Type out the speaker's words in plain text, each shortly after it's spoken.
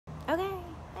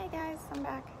guys, I'm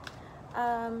back.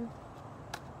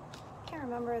 Can't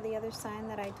remember the other sign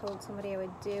that I told somebody I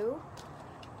would do.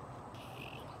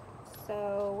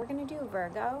 So we're gonna do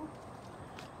Virgo.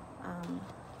 I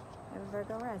have a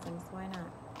Virgo rising, so why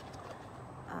not?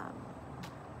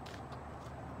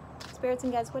 Spirits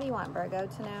and guides, what do you want Virgo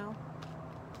to know?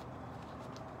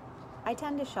 I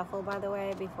tend to shuffle, by the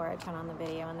way, before I turn on the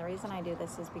video, and the reason I do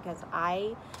this is because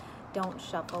I don't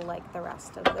shuffle like the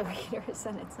rest of the readers,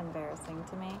 and it's embarrassing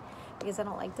to me because I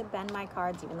don't like to bend my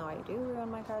cards, even though I do ruin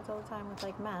my cards all the time with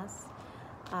like mess.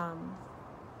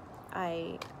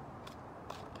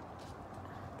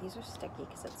 These are sticky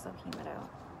because it's so humid out.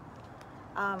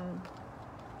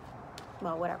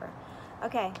 Well, whatever.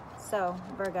 Okay, so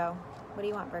Virgo, what do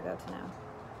you want Virgo to know?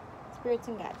 Spirits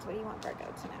and guides, what do you want Virgo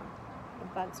to know? The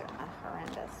bugs are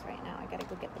horrendous right now. I gotta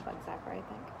go get the bug zapper, I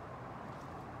think.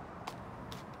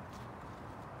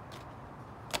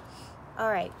 All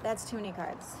right, that's too many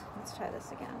cards. Let's try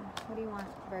this again. What do you want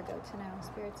Virgo to know?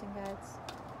 Spirits and guides.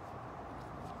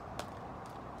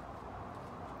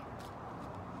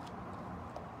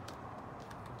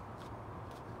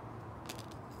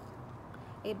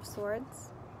 Eight of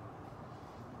Swords.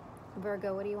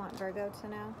 Virgo, what do you want Virgo to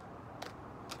know?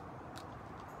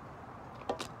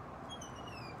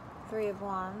 Three of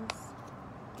Wands.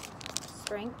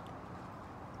 Strength.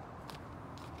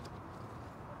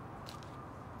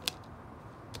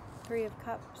 Three of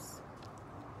Cups.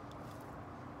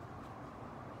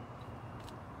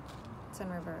 It's in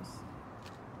reverse.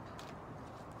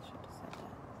 Should have said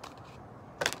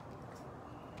that.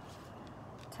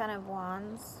 Ten of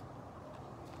Wands.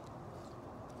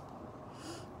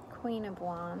 Queen of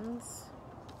Wands.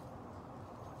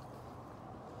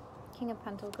 King of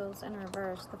Pentacles in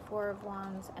reverse. The Four of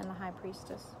Wands and the High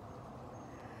Priestess.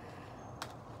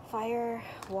 Fire,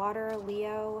 water,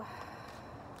 Leo.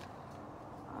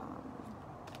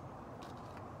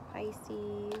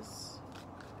 Pisces,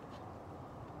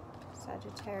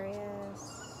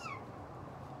 Sagittarius.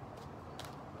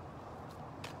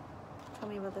 Tell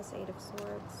me about this Eight of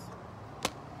Swords.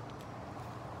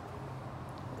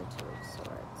 The Two of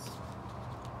Swords.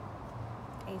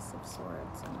 Ace of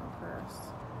Swords in reverse.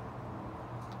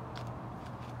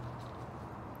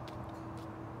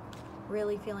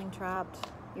 Really feeling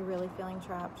trapped. You're really feeling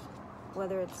trapped,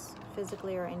 whether it's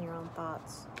physically or in your own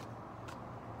thoughts.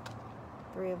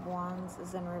 Three of Wands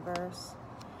is in reverse.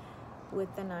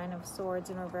 With the Nine of Swords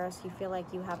in reverse, you feel like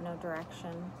you have no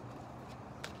direction.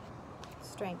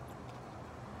 Strength.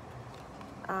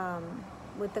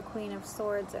 With the Queen of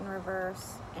Swords in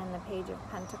reverse and the Page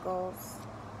of Pentacles.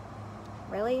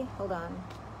 Really? Hold on.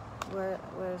 Where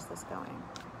is this going?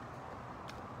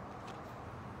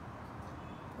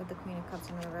 With the Queen of Cups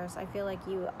in reverse, I feel like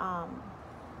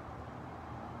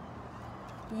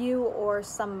you or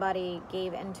somebody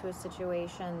gave into a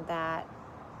situation that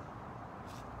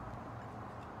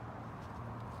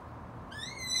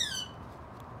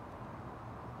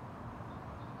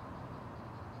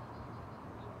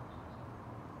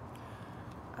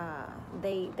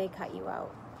they cut you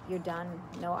out. You're done.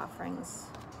 No offerings.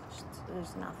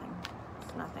 There's nothing.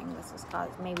 It's nothing. This is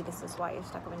caused. Maybe this is why you're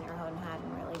stuck up in your own head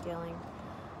and really dealing.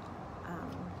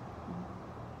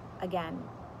 Again,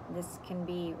 this can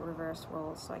be reverse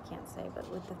roles, so I can't say, but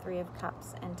with the Three of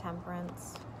Cups and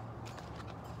Temperance,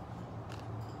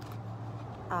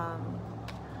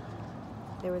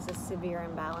 there was a severe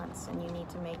imbalance and you need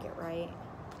to make it right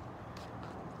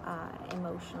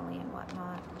emotionally and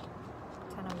whatnot.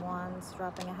 Ten of Wands,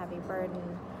 dropping a heavy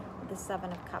burden. With the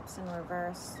Seven of Cups in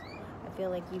reverse, I feel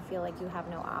like you have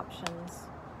no options.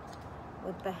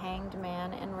 With the Hanged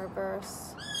Man in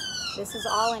reverse, this is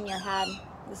all in your head.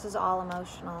 This is all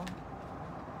emotional.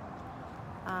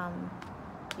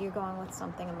 You're going with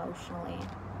something emotionally,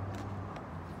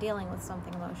 dealing with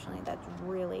something emotionally that's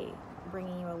really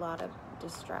bringing you a lot of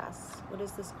distress. What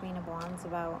is this Queen of Wands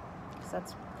about? Because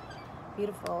that's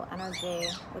beautiful energy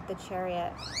with the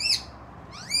Chariot.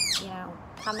 You know,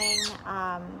 coming,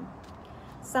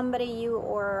 somebody, you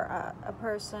or a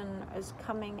person is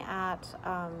coming at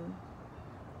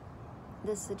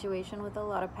this situation with a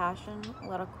lot of passion, a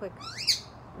lot of quick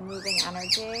moving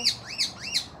energy.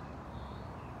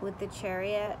 With the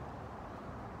Chariot,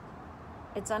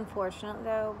 it's unfortunate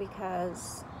though,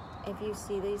 because if you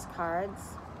see these cards,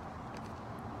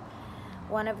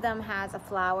 one of them has a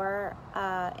flower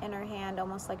in her hand,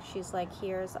 almost like she's like,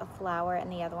 here's a flower,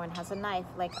 and the other one has a knife.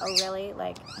 Like, oh really?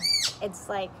 Like, it's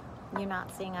like you're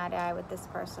not seeing eye to eye with this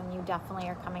person. You definitely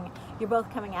are you're both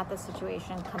coming at this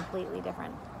situation completely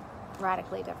different,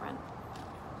 radically different.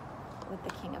 With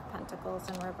the King of Pentacles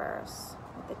in reverse,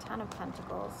 with the Ten of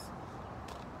Pentacles.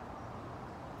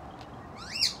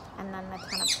 and then the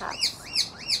Ten of Cups.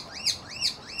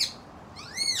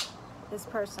 This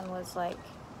person was like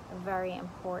very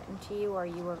important to you, or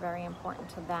you were very important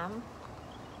to them.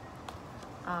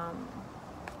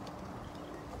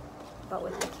 But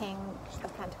with the King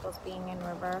of Pentacles being in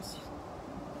reverse,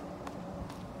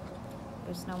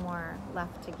 there's no more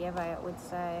left to give, I would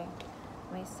say.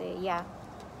 Let me see. Yeah.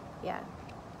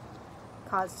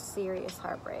 Caused serious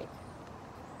heartbreak.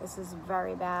 This is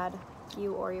very bad.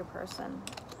 You or your person.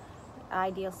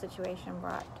 Ideal situation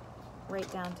brought right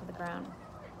down to the ground.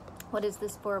 What is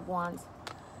this Four of Wands?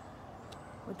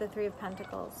 With the Three of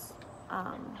Pentacles.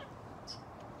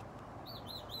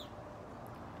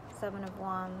 Seven of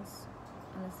Wands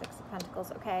and the Six of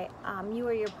Pentacles. Okay, you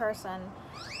or your person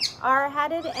are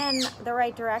headed in the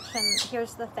right direction.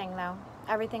 Here's the thing though.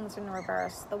 Everything's in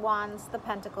reverse. The Wands, the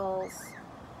Pentacles,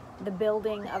 the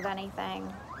building of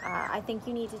anything. I think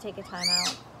you need to take a time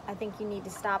out. I think you need to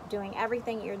stop doing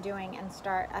everything you're doing and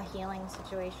start a healing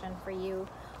situation for you,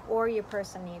 or your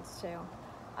person needs to.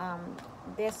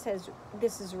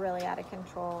 This is really out of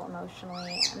control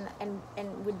emotionally,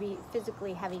 and would be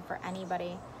physically heavy for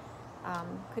anybody.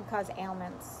 Could cause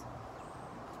ailments.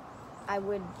 I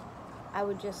would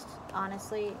just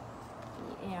honestly,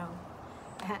 you know,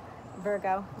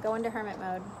 Virgo, go into hermit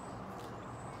mode.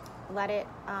 Let it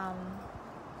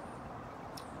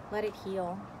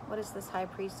heal. What is this High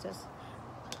Priestess?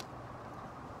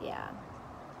 Yeah.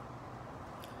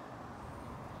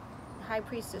 High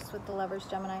Priestess with the Lovers,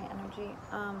 Gemini energy.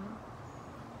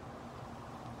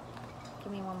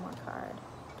 Give me one more card.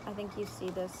 I think you see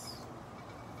this,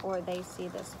 or they see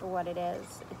this for what it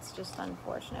is. It's just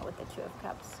unfortunate with the Two of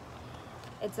Cups.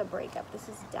 It's a breakup. This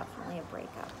is definitely a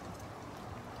breakup.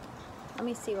 Let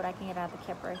me see what I can get out of the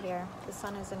Kipper here. The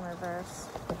Sun is in reverse.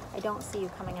 I don't see you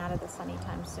coming out of this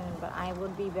anytime soon, but I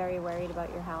would be very worried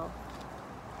about your health.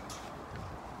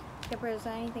 Kipper, is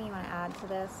there anything you want to add to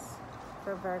this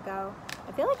for Virgo?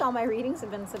 I feel like all my readings have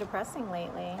been so depressing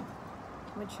lately.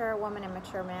 Mature woman and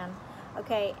mature man.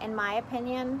 Okay, in my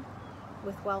opinion,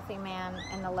 with wealthy man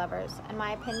and the Lovers, in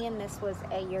my opinion, this was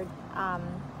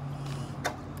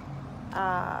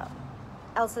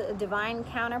also a divine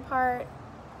counterpart,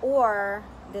 or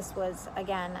this was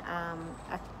again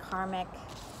a karmic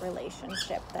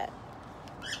relationship that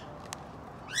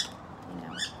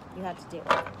you had to deal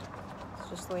with. It's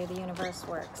just the way the universe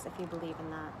works, if you believe in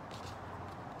that.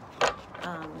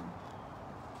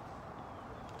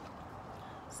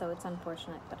 So it's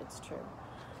unfortunate, but it's true.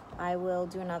 I will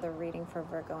do another reading for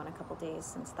Virgo in a couple days,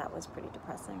 since that was pretty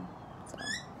depressing. So